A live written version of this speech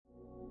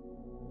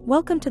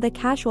Welcome to the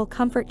Casual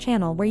Comfort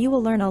channel, where you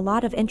will learn a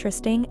lot of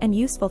interesting and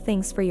useful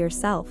things for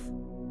yourself.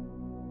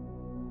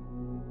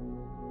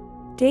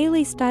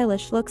 Daily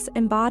stylish looks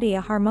embody a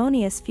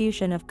harmonious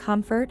fusion of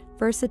comfort,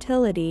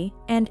 versatility,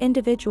 and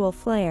individual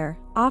flair,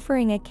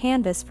 offering a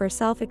canvas for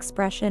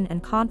self-expression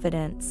and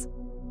confidence.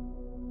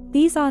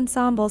 These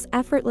ensembles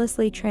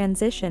effortlessly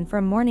transition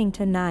from morning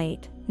to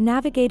night,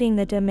 navigating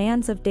the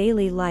demands of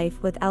daily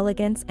life with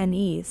elegance and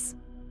ease.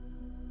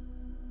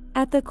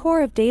 At the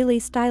core of daily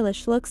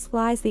stylish looks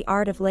lies the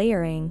art of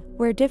layering,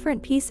 where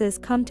different pieces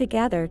come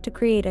together to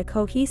create a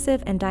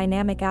cohesive and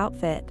dynamic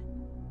outfit.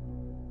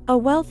 A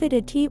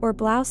well-fitted tee or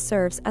blouse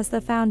serves as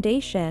the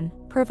foundation,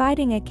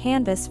 providing a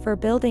canvas for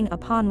building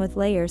upon with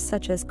layers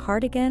such as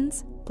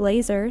cardigans,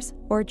 blazers,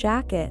 or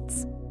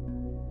jackets.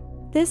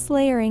 This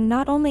layering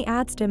not only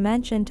adds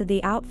dimension to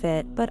the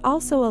outfit but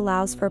also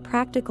allows for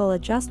practical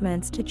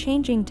adjustments to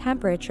changing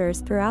temperatures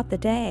throughout the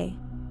day.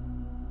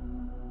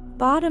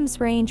 Bottoms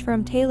range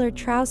from tailored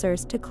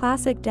trousers to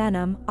classic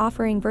denim,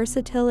 offering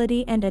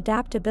versatility and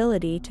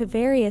adaptability to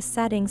various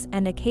settings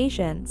and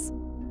occasions.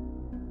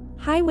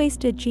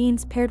 High-waisted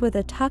jeans paired with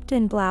a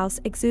tucked-in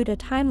blouse exude a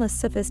timeless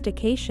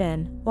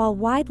sophistication, while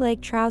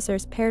wide-leg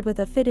trousers paired with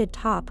a fitted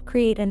top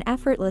create an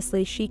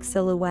effortlessly chic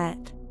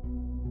silhouette.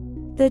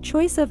 The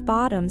choice of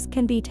bottoms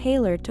can be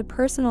tailored to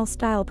personal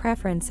style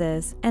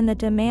preferences and the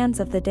demands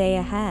of the day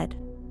ahead.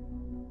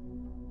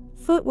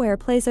 Footwear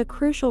plays a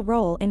crucial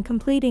role in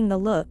completing the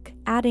look,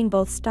 adding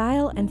both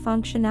style and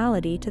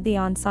functionality to the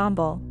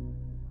ensemble.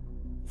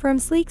 From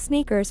sleek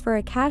sneakers for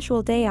a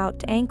casual day out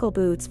to ankle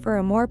boots for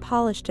a more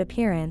polished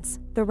appearance,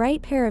 the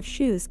right pair of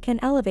shoes can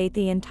elevate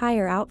the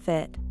entire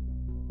outfit.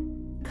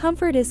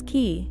 Comfort is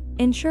key,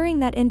 ensuring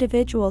that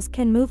individuals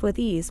can move with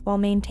ease while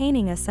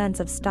maintaining a sense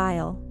of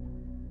style.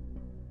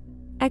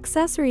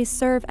 Accessories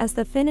serve as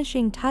the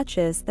finishing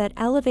touches that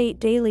elevate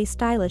daily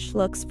stylish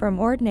looks from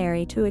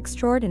ordinary to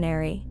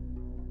extraordinary.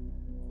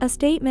 A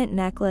statement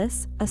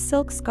necklace, a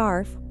silk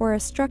scarf, or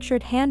a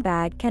structured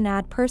handbag can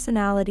add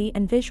personality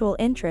and visual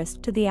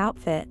interest to the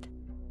outfit.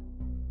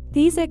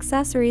 These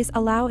accessories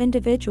allow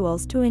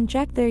individuals to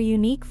inject their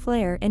unique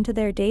flair into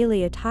their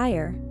daily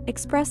attire,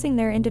 expressing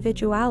their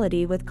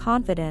individuality with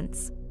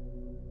confidence.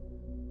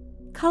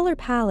 Color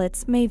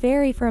palettes may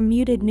vary from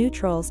muted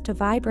neutrals to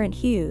vibrant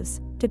hues,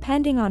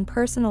 depending on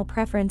personal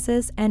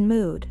preferences and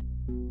mood.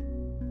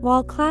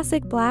 While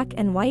classic black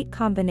and white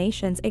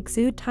combinations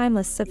exude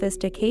timeless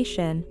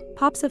sophistication,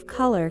 pops of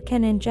color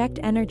can inject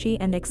energy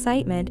and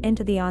excitement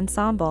into the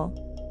ensemble.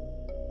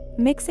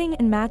 Mixing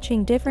and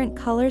matching different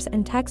colors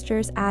and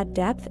textures add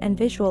depth and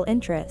visual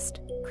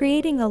interest,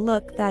 creating a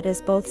look that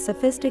is both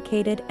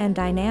sophisticated and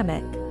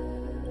dynamic.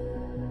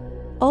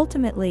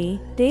 Ultimately,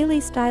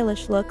 daily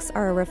stylish looks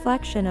are a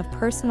reflection of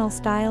personal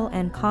style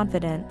and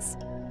confidence.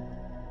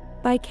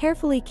 By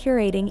carefully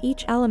curating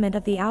each element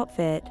of the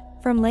outfit,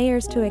 from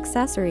layers to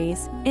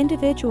accessories,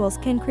 individuals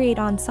can create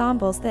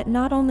ensembles that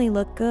not only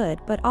look good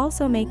but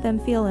also make them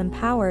feel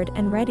empowered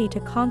and ready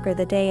to conquer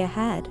the day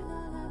ahead.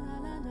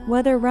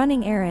 Whether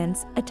running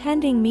errands,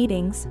 attending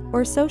meetings,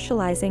 or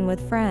socializing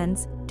with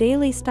friends,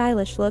 daily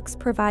stylish looks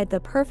provide the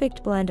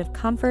perfect blend of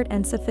comfort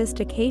and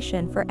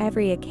sophistication for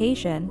every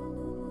occasion.